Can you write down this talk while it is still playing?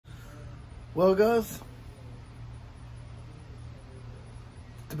Well, guys,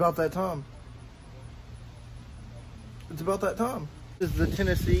 it's about that time. It's about that time. This is the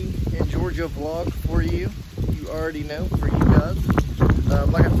Tennessee and Georgia vlog for you. You already know, for you guys.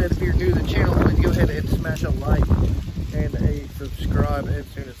 Like I said, if you're new to the channel, please go ahead and smash a like and a subscribe as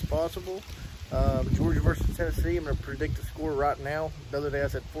soon as possible. Georgia versus Tennessee, I'm going to predict the score right now. The other day I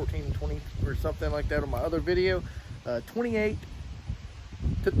said 14-20 or something like that on my other video. 28-30.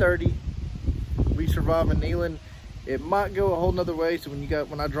 We survive in Neyland. It might go a whole nother way, so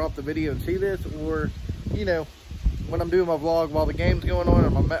when I drop the video and see this, or you know, when I'm doing my vlog while the game's going on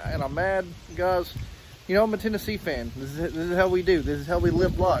and I'm mad, guys, you know, I'm a Tennessee fan. This is how we do. This is how we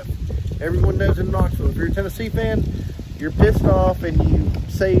live life. Everyone knows in Knoxville, if you're a Tennessee fan, you're pissed off and you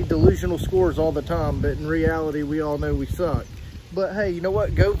say delusional scores all the time, but in reality, we all know we suck. But hey, you know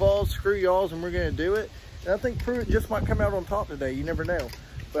what? Go Vols, screw y'alls, and we're going to do it. And I think Pruitt just might come out on top today. You never know.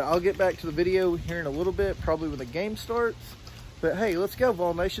 But I'll get back to the video here in a little bit, probably when the game starts. But hey, let's go,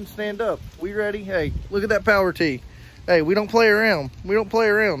 Vol Nation. Stand up. We ready? Hey, look at that power tee. Hey, we don't play around. We don't play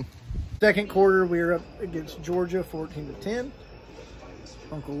around. Second quarter, we're up against Georgia, 14-10.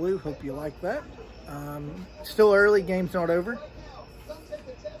 Uncle Lou, hope you like that. Still early, game's not over.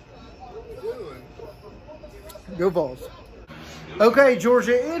 Go Vols. Okay,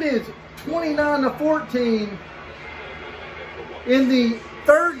 Georgia, it is 29-14 in the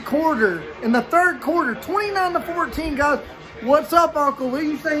third quarter. 29-14, guys. What's up, Uncle Lou?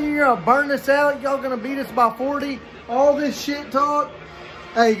 You saying you're gonna burn us out? Y'all gonna beat us by 40? All this shit talk?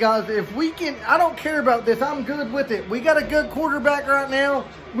 Hey, guys, if we can, I don't care about this. I'm good with it. We got a good quarterback right now.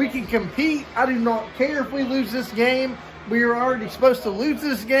 We can compete. I do not care if we lose this game. We are already supposed to lose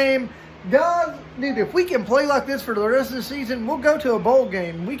this game. Guys, dude, if we can play like this for the rest of the season, we'll go to a bowl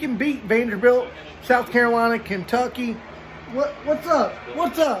game. We can beat Vanderbilt, South Carolina, Kentucky. What's up?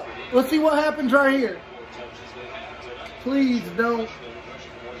 What's up? Let's see what happens right here. Please don't.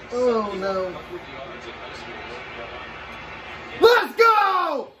 Oh, no. Let's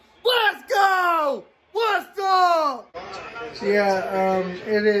go! Let's go! Let's go! Yeah,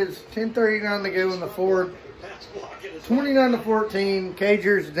 it is 10:39 to go in the fourth. 29-14.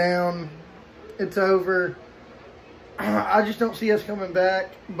 Cagers down. It's over. I just don't see us coming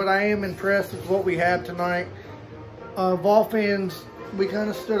back, but I am impressed with what we have tonight. Vol fans, we kind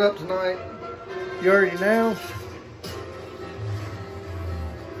of stood up tonight. You already know.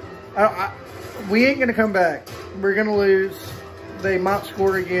 We ain't going to come back. We're going to lose. They might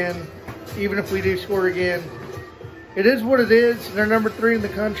score again. Even if we do score again, it is what it is. They're number 3 in the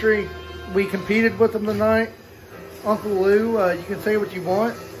country. We competed with them tonight. Uncle Lou, you can say what you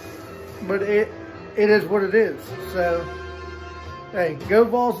want, but it is what it is. So, hey, go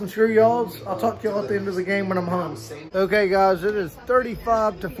Vols and screw y'alls. I'll talk to y'all at the end of the game when I'm home. Okay, guys, it is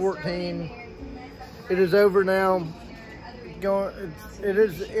 35-14. It is over now. It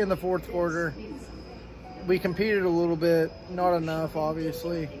is in the fourth quarter. We competed a little bit, not enough,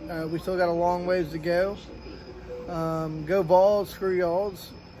 obviously. We still got a long ways to go. Go Vols, screw y'alls,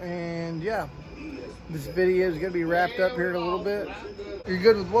 and yeah, this video is gonna be wrapped up here in a little bit. You're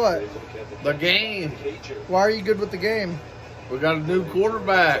good with what? The game. Why are you good with the game? We got a new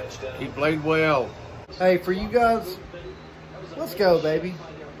quarterback. He played well. Hey, for you guys, let's go, baby.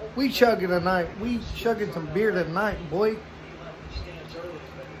 We chugging tonight. We chugging some beer tonight, boy.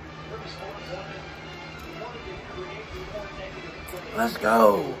 Let's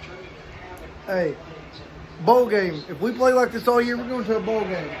go. Hey, bowl game. If we play like this all year, we're going to a bowl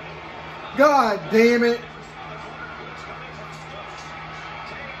game. God damn it.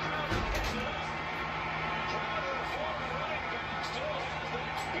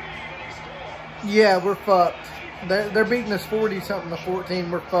 Yeah, we're fucked. They're beating us 40-something to 14.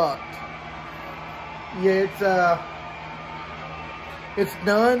 We're fucked. Yeah, it's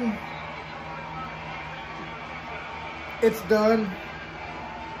done. It's done.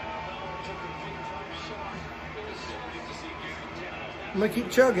 I'm gonna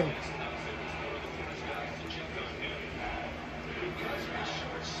keep chugging.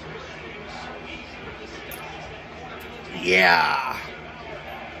 Yeah.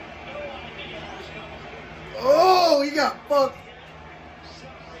 Oh, he got fucked.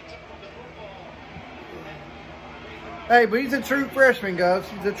 Hey, but he's a true freshman, guys.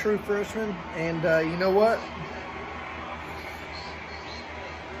 He's a true freshman. And you know what?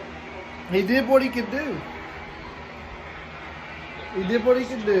 He did what he could do. He did what he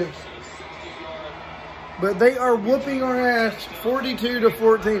could do. But they are whooping our ass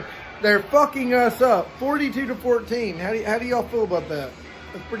 42-14. They're fucking us up 42-14. How do y'all feel about that?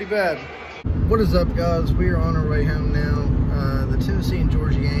 That's pretty bad. What is up, guys? We are on our way home now. The Tennessee and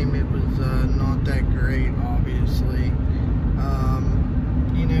Georgia game, it was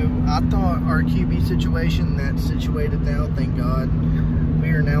I thought our QB situation, that's situated now, thank God. We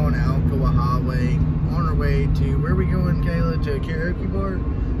are now on Alcoa Highway on our way to, where are we going, Kayla? To a karaoke bar?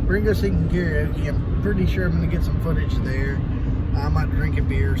 We're gonna go sing karaoke. I'm pretty sure I'm gonna get some footage there. I might drink a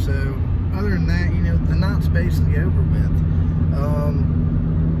beer. So other than that, you know, the night's basically over with.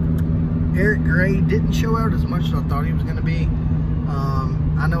 Eric Gray didn't show out as much as I thought he was gonna be.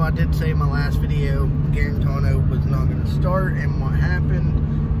 I know I did say in my last video, Garantano was not gonna start, and what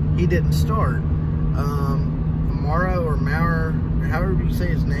happened, he didn't start. Morrow or Maurer, however you say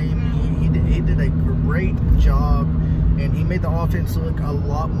his name, he did a great job, and he made the offense look a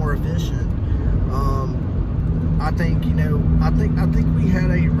lot more efficient. I think, you know, I think we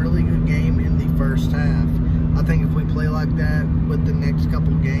had a really good game in the first half. I think if we play like that with the next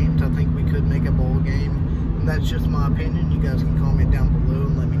couple games, I think we could make a bowl game. And that's just my opinion. You guys can comment down below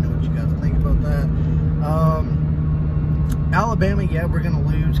and let me know what you guys think about that. Alabama, yeah, we're going to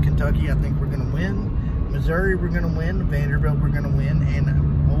lose. Kentucky, I think we're going to win. Missouri, we're going to win. Vanderbilt, we're going to win.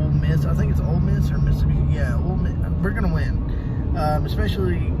 And Ole Miss, I think it's Ole Miss or Mississippi. Yeah, Ole Miss, we're going to win.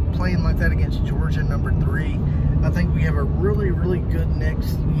 Especially playing like that against Georgia, number 3. I think we have a really, really good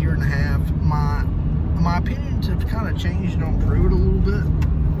next year and a half. My opinions have kind of changed on Pruitt a little bit.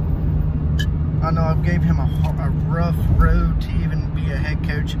 I know I've gave him a rough road to even be a head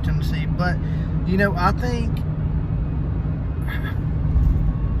coach at Tennessee, but, you know, I think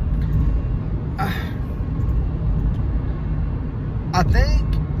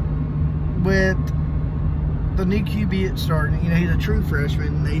with the new QB at starting, you know, he's a true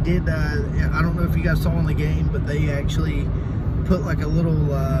freshman. They did, I don't know if you guys saw in the game, but they actually put like a little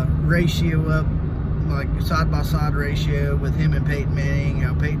ratio up, like side-by-side ratio with him and Peyton Manning,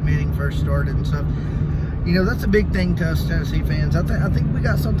 how Peyton Manning first started and stuff. You know, that's a big thing to us Tennessee fans. I think we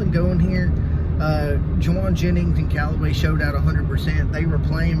got something going here. Juwan Jennings and Callaway showed out 100%. They were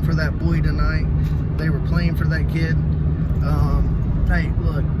playing for that boy tonight. They were playing for that kid. Hey,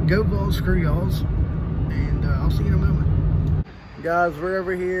 look, go Vols, screw y'alls, and I'll see you in a moment. Guys, we're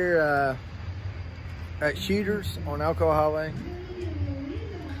over here at Shooters on Alcoa Highway.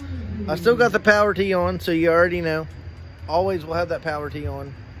 I still got the power tee on, so you already know. Always will have that power tee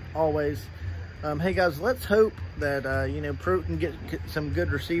on. Always. Hey guys, let's hope that you know, Pruitt can get some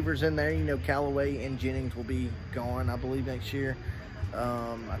good receivers in there. You know, Callaway and Jennings will be gone, I believe, next year.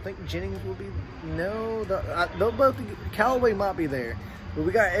 I think Jennings will be, no, they'll both, Callaway might be there. But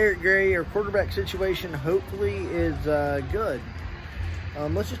we got Eric Gray. Our quarterback situation hopefully is good.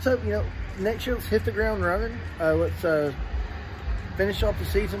 Let's just hope, you know, next year let's hit the ground running. Let's finish off the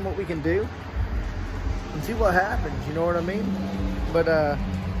season what we can do and see what happens, you know what I mean? But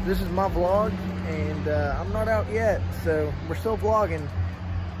this is my vlog, and I'm not out yet, so we're still vlogging,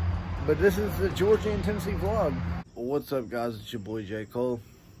 but this is the Georgia and Tennessee vlog. What's up, guys? It's your boy J. Cole.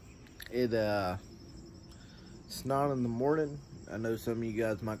 It's 9 in the morning. I know some of you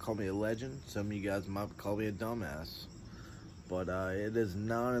guys might call me a legend, some of you guys might call me a dumbass, but it is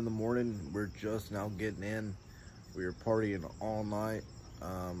 9 in the morning. We're just now getting in. We were partying all night.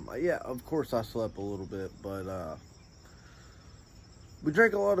 Yeah, of course I slept a little bit, but we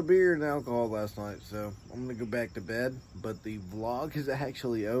drank a lot of beer and alcohol last night, so I'm gonna go back to bed. But the vlog is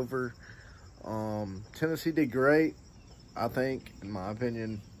actually over. Tennessee did great, I think, in my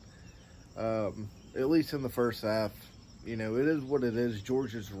opinion. At least in the first half. You know, it is what it is.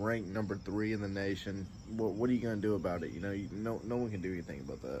 Georgia's ranked number 3 in the nation. What are you gonna do about it? You know, no one can do anything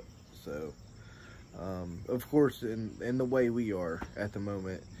about that. So of course, in the way we are at the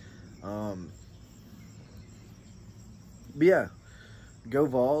moment. But yeah, go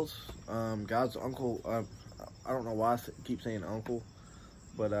Vols. God's uncle, I don't know why I keep saying uncle,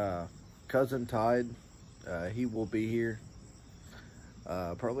 but cousin Tide, he will be here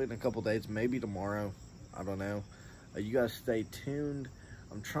probably in a couple days, maybe tomorrow. I don't know. You guys stay tuned.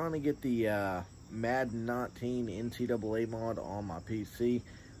 I'm trying to get the Madden 19 NCAA mod on my PC.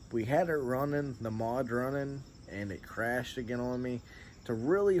 We had it running, the mod running, and it crashed again on me. It's a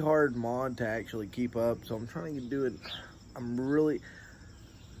really hard mod to actually keep up, so I'm trying to do it.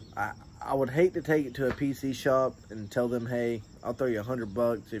 I would hate to take it to a PC shop and tell them, hey, I'll throw you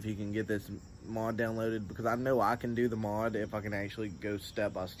 $100 if you can get this mod downloaded, because I know I can do the mod if I can actually go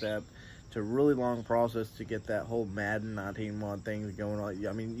step by step. It's a really long process to get that whole Madden 19 mod thing going on.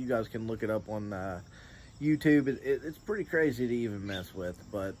 I mean, you guys can look it up on YouTube. It's pretty crazy to even mess with,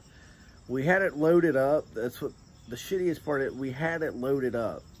 but we had it loaded up. That's what the shittiest part is. We had it loaded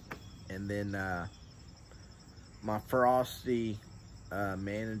up, and then my Frosty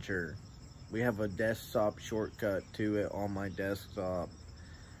manager, we have a desktop shortcut to it on my desktop,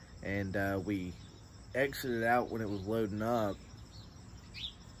 and we exited out when it was loading up,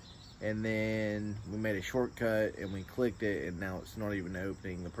 and then we made a shortcut and we clicked it, and now it's not even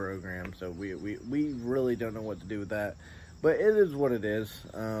opening the program. So we really don't know what to do with that, but it is what it is.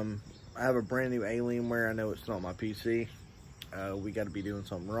 I have a brand new Alienware. I know it's not my PC. We got to be doing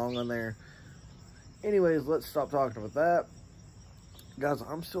something wrong on there. Anyways, let's stop talking about that. Guys,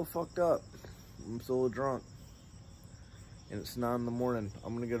 I'm still fucked up. I'm still a little drunk. And it's 9 in the morning.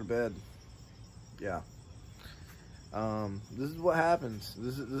 I'm going to go to bed. Yeah. This is what happens.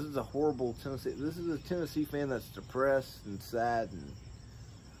 This is a horrible Tennessee. This is a Tennessee fan that's depressed and sad and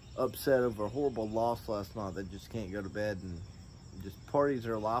upset over a horrible loss last night that just can't go to bed and just parties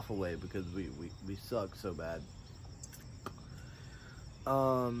their life away because we suck so bad.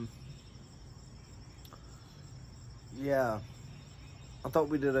 Yeah. I thought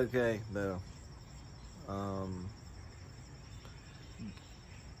we did okay though.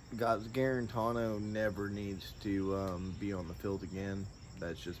 Guys, Garantano never needs to be on the field again.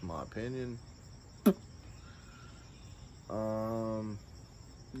 That's just my opinion.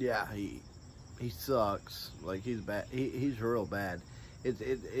 Yeah, he sucks. Like, he's bad. He's real bad.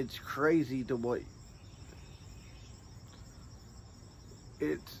 It's crazy to what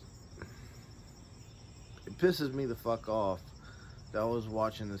it pisses me the fuck off that I was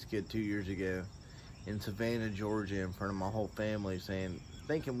watching this kid 2 years ago in Savannah, Georgia, in front of my whole family,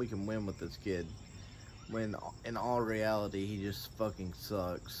 thinking we can win with this kid, when in all reality he just fucking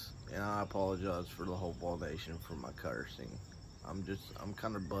sucks. And I apologize for the whole Ball Nation for my cursing. I'm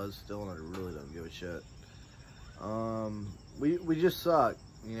kind of buzzed still, and I really don't give a shit. We just suck.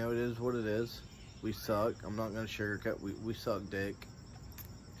 You know, it is what it is. We suck. I'm not gonna sugarcoat. We suck dick.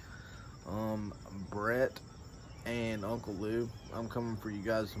 Brett and Uncle Lou, I'm coming for you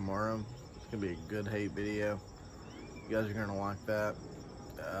guys tomorrow. It's gonna be a good hate video. You guys are gonna like that.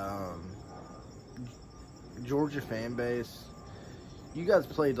 Georgia fan base, you guys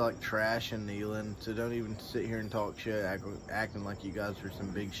played like trash in Neyland, so don't even sit here and talk shit acting like you guys are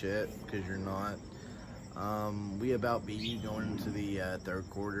some big shit, because you're not. We about beat you going into the third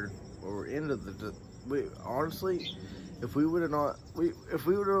quarter or into honestly, if we would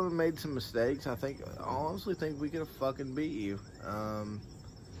have made some mistakes, I honestly think we could have fucking beat you.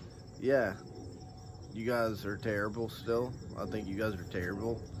 Yeah, you guys are terrible still. I think you guys are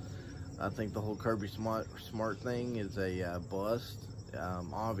terrible. I think the whole Kirby Smart thing is a bust.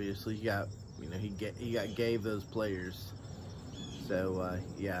 Obviously, he gave those players. So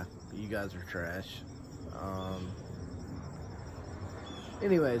yeah, you guys are trash.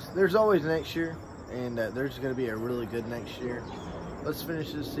 Anyways, there's always next year, and there's going to be a really good next year. Let's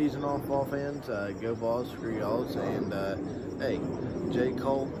finish this season off, ball fans. Go Balls, screw y'alls, and hey, J.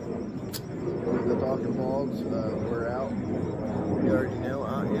 Cole, the Talking Balls, we're out. You already know.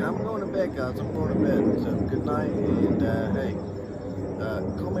 Yeah, I'm going to bed, guys. I'm going to bed. So good night, and hey,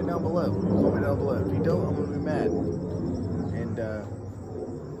 comment down below. Comment down below. If you don't, I'm going to be mad. And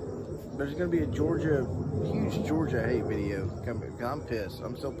there's going to be a huge Georgia hate video coming. I'm pissed.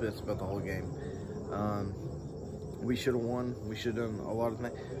 I'm so pissed about the whole game. We should have won. We should have done a lot of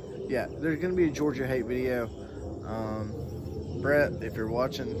things. Yeah, there's going to be a Georgia hate video. Brett, if you're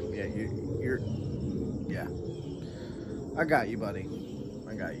watching, yeah, yeah. I got you, buddy.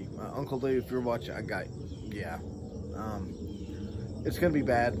 I got you. Uncle Lou, if you're watching, I got you. Yeah. It's going to be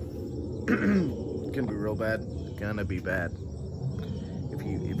bad. It's going to be real bad. It's going to be bad. If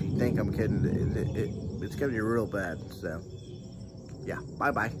you think I'm kidding, it's going to be real bad. So, yeah.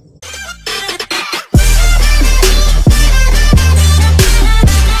 Bye-bye.